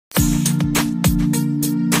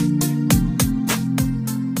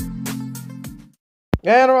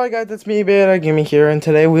And alright guys, it's me, Beta Gimme here, and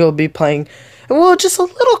today we'll be playing, well, just a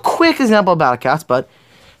little quick example about cats, but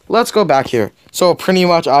let's go back here. So pretty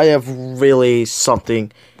much I have really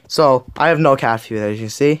something. So I have no cat food, as you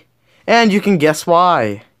see, and you can guess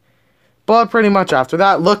why. But pretty much after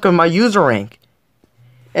that, look at my user rank.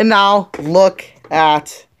 And now look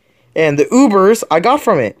at and the Ubers I got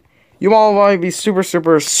from it. You all might be super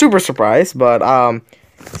surprised, but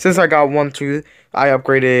since I got 1, 2, I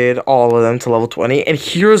upgraded all of them to level 20, and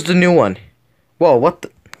here's the new one. Whoa, what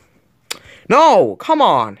the? No, come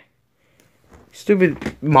on.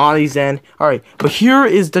 Stupid Molly's in. Alright, but here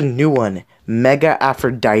is the new one, Mega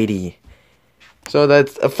Aphrodite. So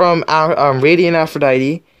that's from Radiant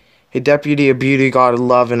Aphrodite, a deputy of beauty, god of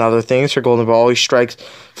love, and other things. Her golden ball always strikes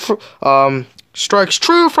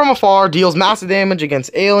true from afar, deals massive damage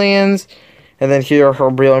against aliens. And then here,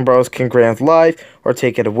 her brilliant bros can grant life or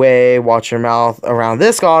take it away. Watch your mouth around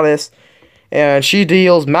this goddess. And she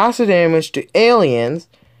deals massive damage to aliens,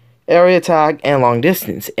 area attack, and long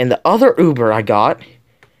distance. And the other Uber I got...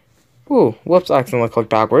 Ooh, whoops, I accidentally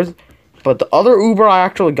clicked backwards. But the other Uber I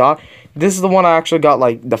actually got... This is the one I actually got,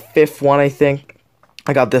 like, the 5th one, I think.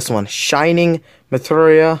 I got this one. Shining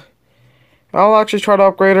Materia. I'll actually try to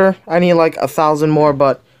upgrade her. I need, like, 1,000 more,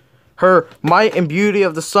 but... Her might and beauty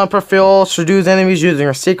of the sun profile subdues enemies using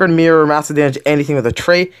her sacred mirror, massive damage, anything with a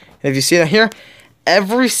trait. And if you see that here,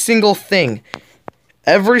 every single thing,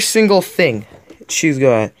 she's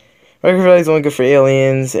good. Microphone is only good for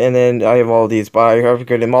aliens, and then I have all of these, but I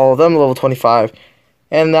upgraded all of them to level 25.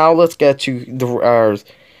 And now let's get to the rares.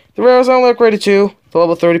 The rares I only upgraded to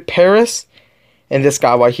level 30 Paris, and this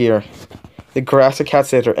guy right here, the Grassic Cat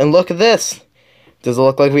Sitter. And look at this. Does it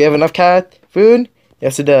look like we have enough cat food?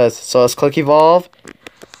 Yes, it does. So let's click evolve.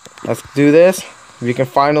 Let's do this. We can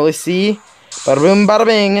finally see, bada boom, bada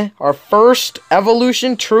bing, our first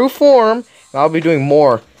evolution true form. And I'll be doing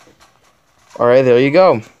more. Alright, there you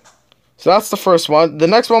go. So that's the first one. The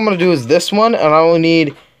next one I'm going to do is this one, and I only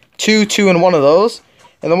need 2, 2, and 1 of those.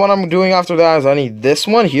 And the one I'm doing after that is I need this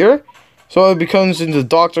one here. So it becomes into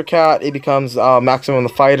Dr. Cat, it becomes Maximum the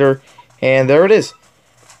Fighter, and there it is.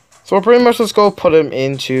 So pretty much let's go put him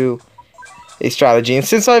into a strategy. And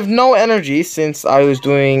since I have no energy, since I was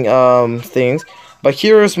doing things, but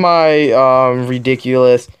here's my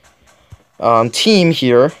ridiculous team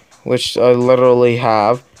here, which I literally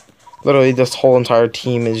have. Literally, this whole entire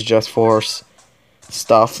team is just for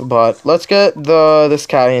stuff. But let's get this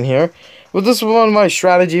cat in here. Well, this is one of my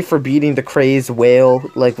strategy for beating the crazed whale,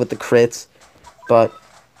 like with the crits. But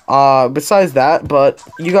besides that, but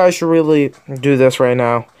you guys should really do this right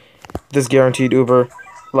now. This guaranteed Uber.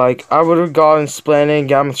 Like, I would have gotten Splendid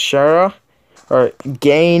Gamashara, or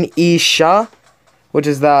Gain Isha, which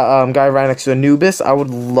is that guy right next to Anubis. I would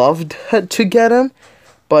love to get him,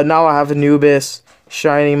 but now I have Anubis,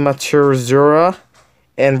 Shining Materzura,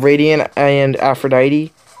 and Radiant and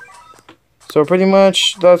Aphrodite. So pretty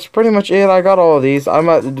much, that's pretty much it. I got all of these. I'm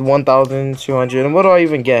at 1,200, and what do I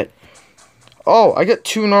even get? Oh, I get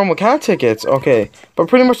 2 normal cat tickets. Okay, but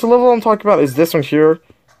pretty much the level I'm talking about is this one here.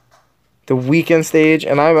 The weekend stage,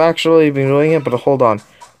 and I've actually been doing it, but hold on.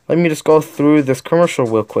 Let me just go through this commercial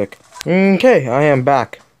real quick. Okay, I am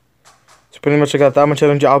back. So pretty much I got that much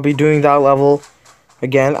energy. I'll be doing that level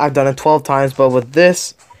again. I've done it 12 times, but with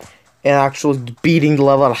this, and actually beating the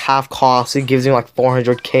level at half cost, it gives me like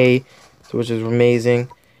 400k, which is amazing.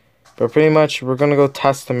 But pretty much, we're gonna go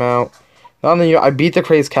test them out. Now that I beat the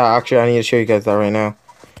crazed cat, actually, I need to show you guys that right now.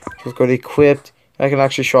 Let's go to equipped. I can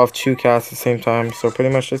actually show off 2 cats at the same time. So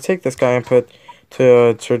pretty much, let's take this guy and put to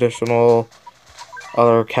a traditional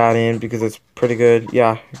other cat in because it's pretty good.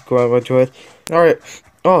 Yeah, go into it. All right.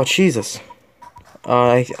 Oh Jesus.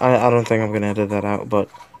 I don't think I'm gonna edit that out, but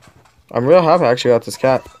I'm real happy I actually got this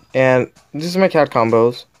cat. And this is my cat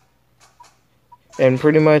combos. And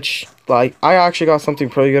pretty much, like, I actually got something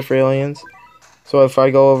pretty good for aliens. So if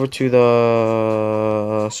I go over to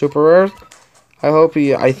the super rares.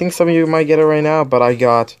 I think some of you might get it right now, but I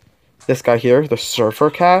got this guy here, the Surfer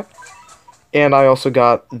Cat. And I also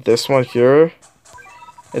got this one here.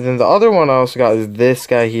 And then the other one I also got is this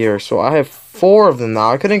guy here. So I have 4 of them now.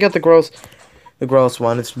 I couldn't get the gross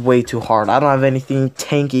one. It's way too hard. I don't have anything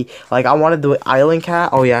tanky. Like, I wanted the Island Cat.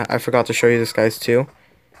 Oh yeah, I forgot to show you this guy's too.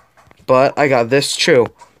 But I got this too.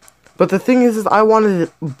 But the thing is I wanted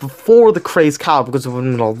it before the crazed cow because it would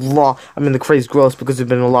have been a lot. I mean, the crazed gross because it would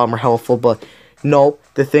have been a lot more helpful, but no,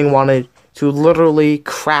 the thing wanted to literally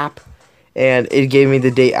crap, and it gave me the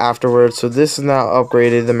date afterwards. So this is now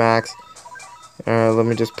upgraded the max, Let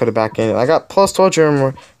me just put it back in. I got plus 12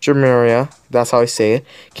 Germaria. That's how I say it.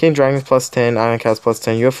 King Dragons plus 10. Iron Cats plus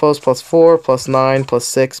 10. UFOs plus 4, plus 9, plus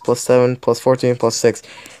 6, plus 7, plus 14, plus 6.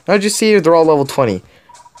 Now you see they're all level 20.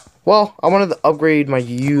 Well, I wanted to upgrade my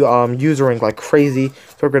user rank like crazy.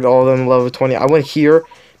 So upgrade all of them to level 20. I went here,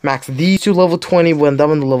 max these two level 20, went that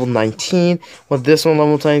one to level 19, went this one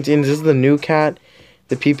level 19. This is the new cat,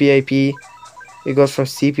 the PPAP. It goes from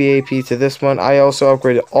CPAP to this one. I also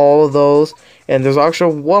upgraded all of those. And there's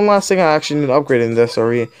actually one last thing I actually need to upgrade in this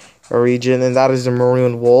region, and that is the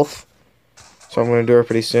Maroon Wolf. So I'm going to do it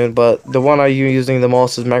pretty soon. But the one I'm using the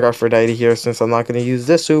most is Mega Aphrodite here, since I'm not going to use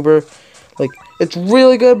this Uber. Like, it's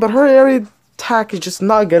really good, but her area attack is just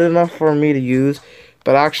not good enough for me to use.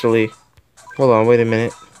 But actually, hold on, wait a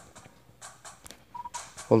minute.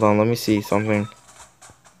 Hold on, let me see something.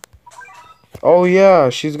 Oh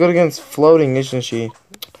yeah, she's good against floating, isn't she?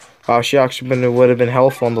 She actually would have been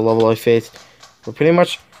helpful on the level I faced. But pretty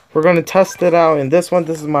much, we're going to test it out in this one.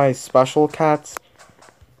 This is my special cats.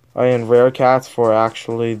 And rare cats for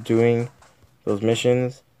actually doing those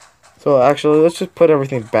missions. So actually, let's just put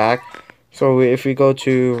everything back. So if we go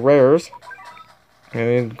to rares,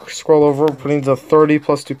 and scroll over, putting the 30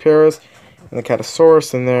 plus 2 pairs, and the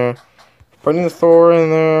Catasaurus in there. Putting the Thor in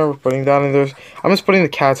there, we're putting that in there. I'm just putting the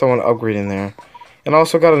cats I want to upgrade in there. And I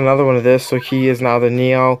also got another one of this, so he is now the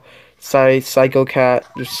Neo Psycho Cat,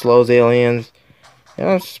 just slows aliens. And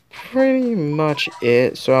that's pretty much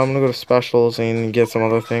it. So I'm gonna go to specials and get some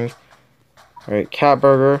other things. Alright, Cat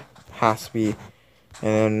Burger has to be.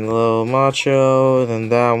 And then Little Macho, then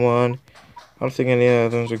that one. I don't think any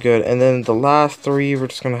of those are good. And then the last three, we're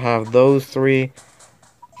just gonna have those three,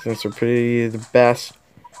 since they're pretty the best.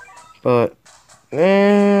 But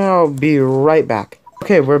I'll be right back.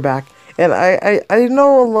 Okay, we're back. And I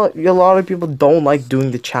know a lot of people don't like doing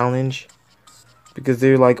the challenge, because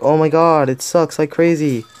they're like, oh my god, it sucks like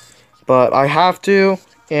crazy. But I have to,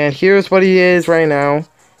 and here's what he is right now.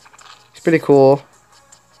 He's pretty cool.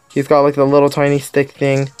 He's got like the little tiny stick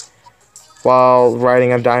thing while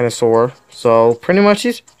riding a dinosaur. So pretty much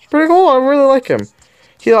he's pretty cool. I really like him.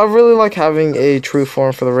 I really like having a true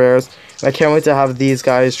form for the rares. And I can't wait to have these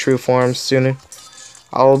guys true forms soon.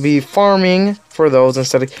 I'll be farming for those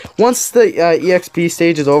instead of... Once the EXP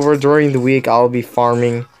stage is over during the week, I'll be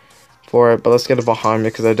farming for it. But let's get it behind me,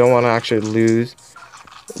 because I don't want to actually lose.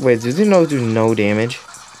 Wait, do they do no damage?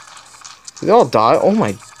 Did they all die? Oh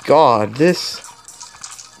my god, this...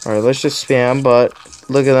 Alright, let's just spam, but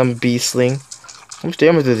look at them beastling. How much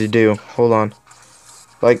damage did they do? Hold on.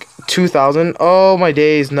 Like, 2,000? Oh my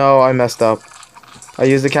days, no, I messed up. I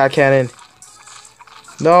used the cat cannon.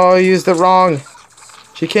 No, I used it wrong.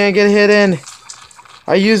 She can't get hit in.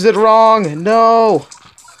 I used it wrong. No.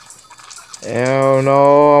 Oh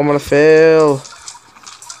no, I'm gonna fail.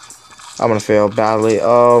 I'm gonna fail badly.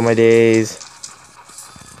 Oh my days.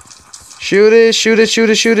 Shoot it, shoot it, shoot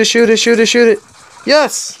it, shoot it, shoot it, shoot it, shoot it.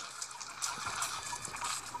 Yes!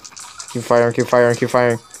 Keep firing, keep firing, keep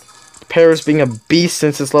firing. Paris being a beast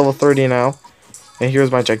since it's level 30 now. And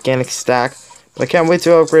here's my gigantic stack. But I can't wait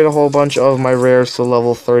to upgrade a whole bunch of my rares to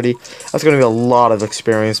level 30. That's going to be a lot of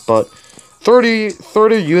experience, but 30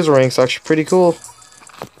 user ranks actually pretty cool.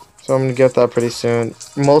 So I'm going to get that pretty soon.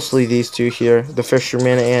 Mostly these two here, the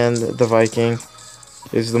Fisherman and the Viking.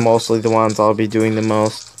 These are mostly the ones I'll be doing the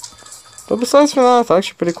most. But besides from that, it's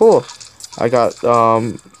actually pretty cool. I got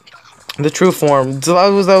the true form. So that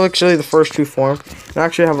was actually the first true form. And I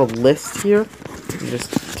actually have a list here.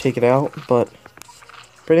 Just take it out, but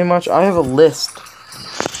pretty much I have a list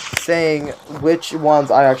saying which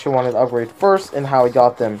ones I actually wanted to upgrade first and how I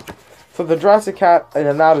got them. So the Jurassic Cat,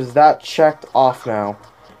 and that is that checked off now.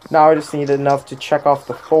 Now I just need enough to check off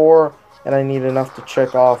the Thor, and I need enough to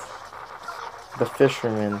check off the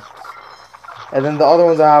Fisherman. And then the other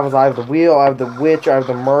ones I have is I have the Wheel, I have the Witch, I have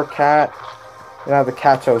the Mercat, and I have the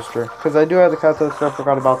Cat Toaster. Because I do have the Cat Toaster, I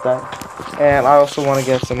forgot about that. And I also want to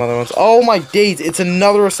get some other ones. Oh my days, it's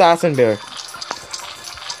another Assassin Bear.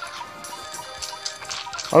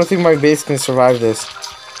 I don't think my base can survive this.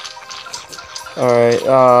 Alright,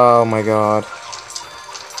 oh my god.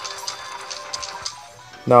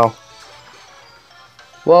 No.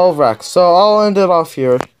 Well, Rex, so I'll end it off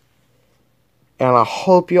here. And I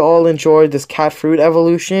hope you all enjoyed this cat fruit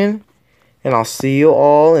evolution. And I'll see you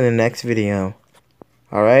all in the next video.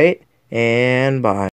 Alright, and bye.